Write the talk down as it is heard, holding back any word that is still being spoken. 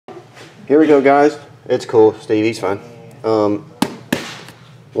Here we go, guys. It's cool. Stevie's fine. We'll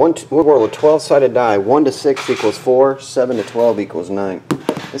roll a 12-sided die. 1 to 6 equals 4. 7 to 12 equals 9.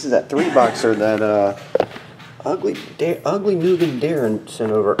 This is that 3-boxer that ugly Nugan Darren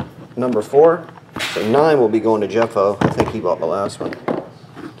sent over. Number 4. So 9 will be going to Jeffo. I think he bought the last one.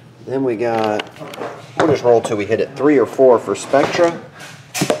 Then we got, we'll just roll till we hit it. 3 or 4 for Spectra.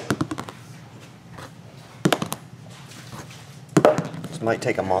 This might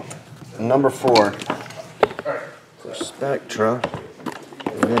take a month. Number 4 for Spectra.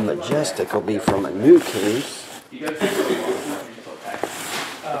 And then Majestic will be from a new case.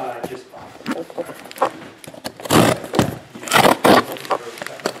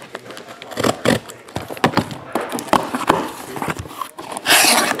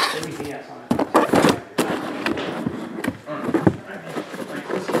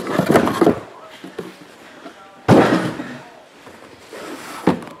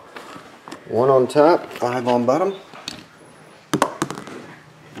 One on top, 5 on bottom.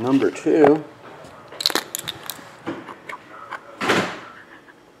 Number 2.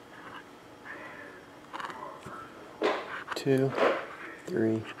 Two,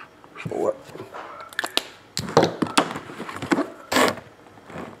 3, 4.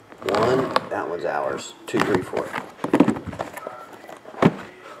 1, that was ours. 2, 3, 4.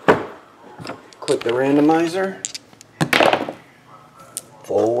 Click the randomizer.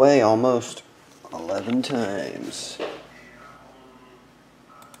 Full way almost 11 times.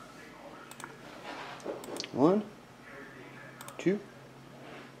 1, 2,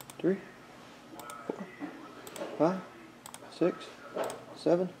 3, 4, 5, 6,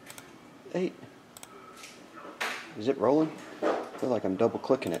 7, 8. Is it rolling? I feel like I'm double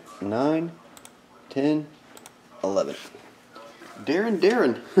clicking it. 9, 10, 11.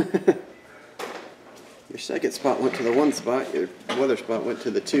 Darren. Your second spot went to the 1 spot. Your weather spot went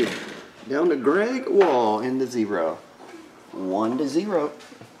to the 2. Down to Greg Wall in the 0. 1 to 0.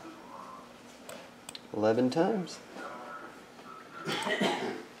 11 times.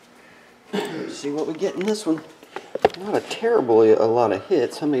 Let's see what we get in this one. Not a terribly a lot of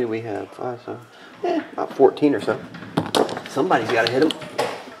hits. How many do we have? 5, 7, about 14 or so. Somebody's got to hit them.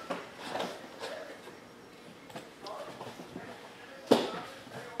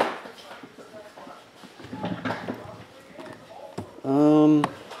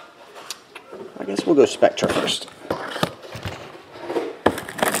 I guess we'll go Spectra first.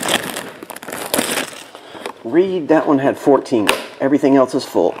 Reed, that one had 14. Everything else is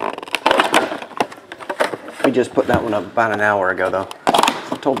full. We just put that one up about an hour ago, though.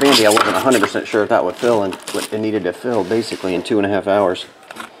 I told Bandy I wasn't 100% sure if that would fill, and it needed to fill basically in 2.5 hours.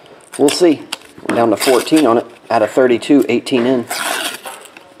 We'll see. We're down to 14 on it. Out of 32, 18 in.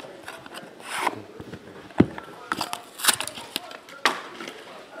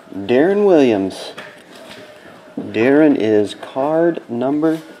 Darren Williams. Darren is card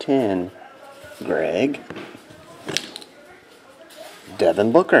number 10. Greg.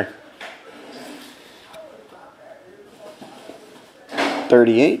 Devin Booker.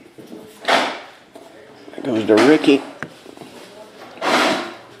 38. That goes to Ricky.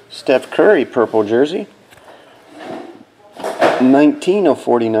 Steph Curry, purple jersey. 19 of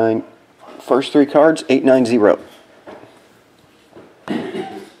 49. First 3 cards, 890.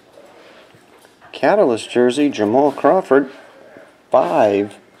 Catalyst jersey, Jamal Crawford.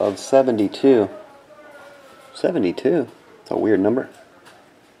 5 of 72. 72. That's a weird number.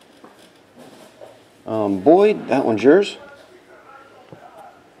 Boyd, that one's yours.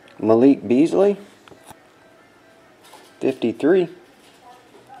 Malik Beasley. 53.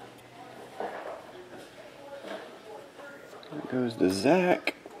 That goes to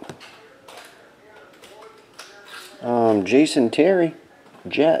Zach. Jason Terry.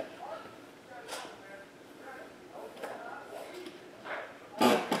 Jet.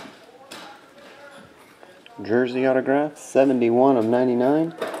 Jersey autograph, 71 of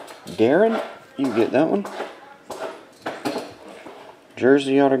 99. Darren, you get that one.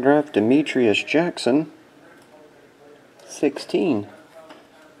 Jersey autograph, Demetrius Jackson, 16.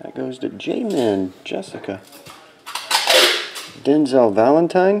 That goes to J-Min, Jessica. Denzel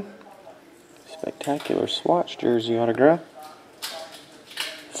Valentine, spectacular swatch jersey autograph.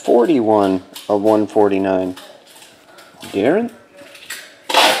 41 of 149. Darren.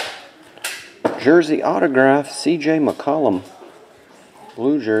 Jersey autograph, CJ McCollum.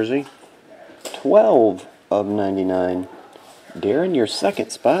 Blue jersey. 12 of 99. Darren, your second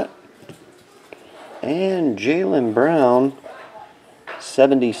spot. And Jaylen Brown,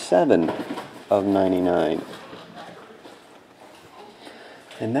 77 of 99.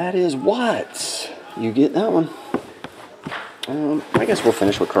 And that is Watts. You get that one. I guess we'll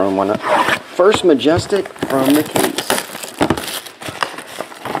finish with chrome. Why not? First Majestic from the case.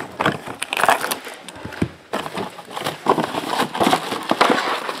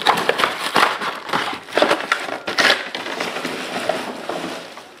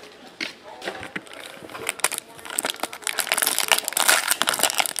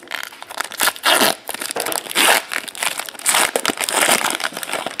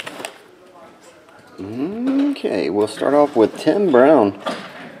 Okay, we'll start off with Tim Brown.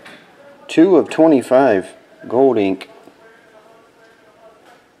 2 of 25. Gold ink.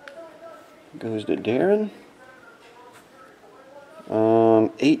 Goes to Darren.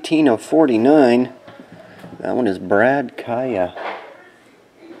 18 of 49. That one is Brad Kaya.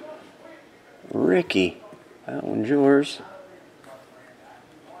 Ricky. That one's yours.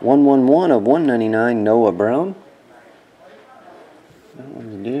 111 of 199. Noah Brown. That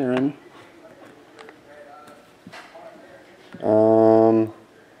one's Darren.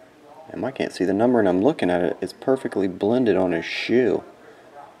 I can't see the number and I'm looking at it. It's perfectly blended on his shoe.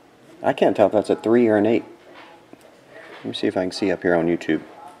 I can't tell if that's a 3 or an 8. Let me see if I can see up here on YouTube.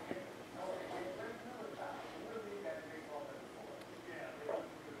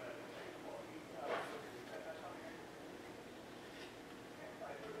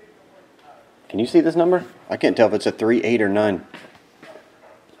 Can you see this number? I can't tell if it's a 3, 8, or 9.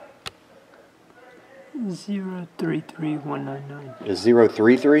 033199. Is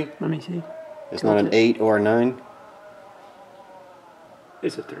 033? Let me see. It's not an 8 or a 9?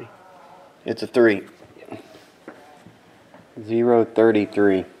 It's a 3. It's a 3.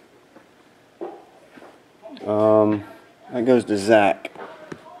 033. That goes to Zach.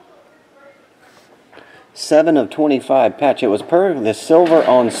 7 of 25. Patch, it was perfect. The silver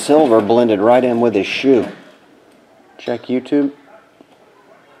on silver blended right in with his shoe. Check YouTube.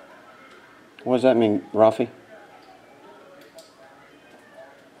 What does that mean, Rafi?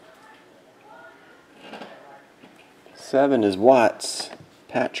 Seven is Watts.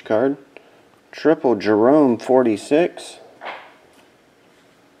 Patch card. Triple Jerome 46.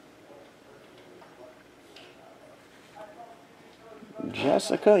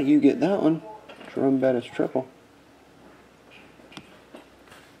 Jessica, you get that one. Jerome Bettis triple.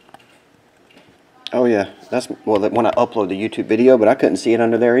 Oh yeah, that's well when I upload the YouTube video, but I couldn't see it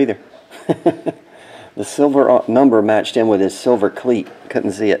under there either. The silver number matched in with his silver cleat.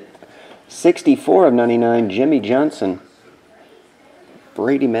 Couldn't see it. 64 of 99, Jimmy Johnson.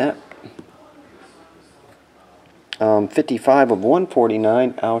 Brady Matt. 55 of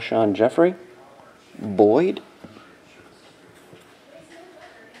 149, Alshon Jeffrey. Boyd.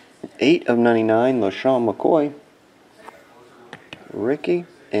 8 of 99, LaShawn McCoy. Ricky.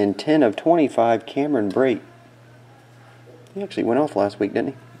 And 10 of 25, Cameron Brate. He actually went off last week, didn't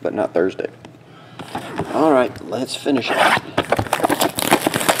he? But not Thursday. Alright, let's finish it.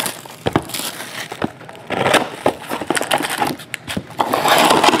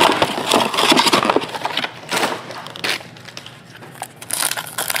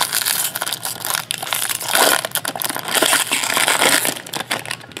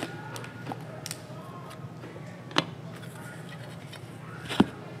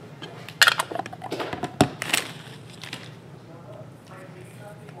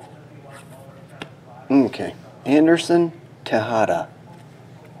 Okay, Anderson Tejada.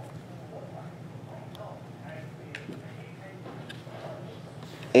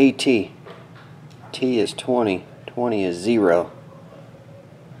 AT. T is 20. 20 is 0.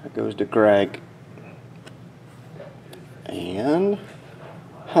 That goes to Greg. And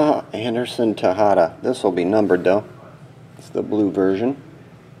Anderson Tejada. This will be numbered though. It's the blue version.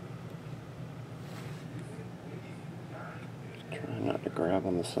 Try not to grab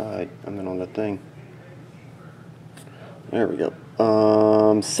on the side. I mean on the thing. There we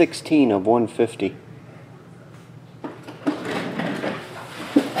go. 16 of 150.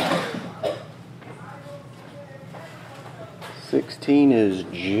 Is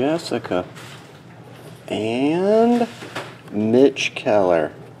Jessica and Mitch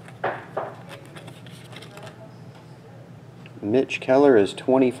Keller. Mitch Keller is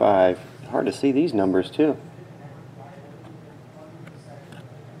 25. Hard to see these numbers too.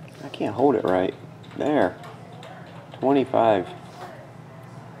 I can't hold it right. There. 25.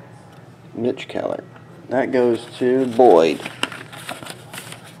 Mitch Keller. That goes to Boyd.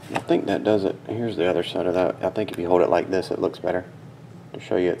 I think that does it. Here's the other side of that. I think if you hold it like this, it looks better. To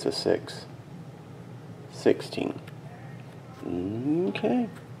show you it's a 6. 16. Okay.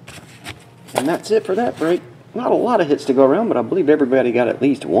 And that's it for that break. Not a lot of hits to go around, but I believe everybody got at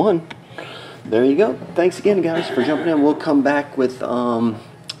least one. There you go. Thanks again, guys, for jumping in. We'll come back with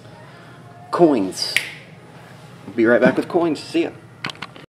coins. Be right back with coins. See ya.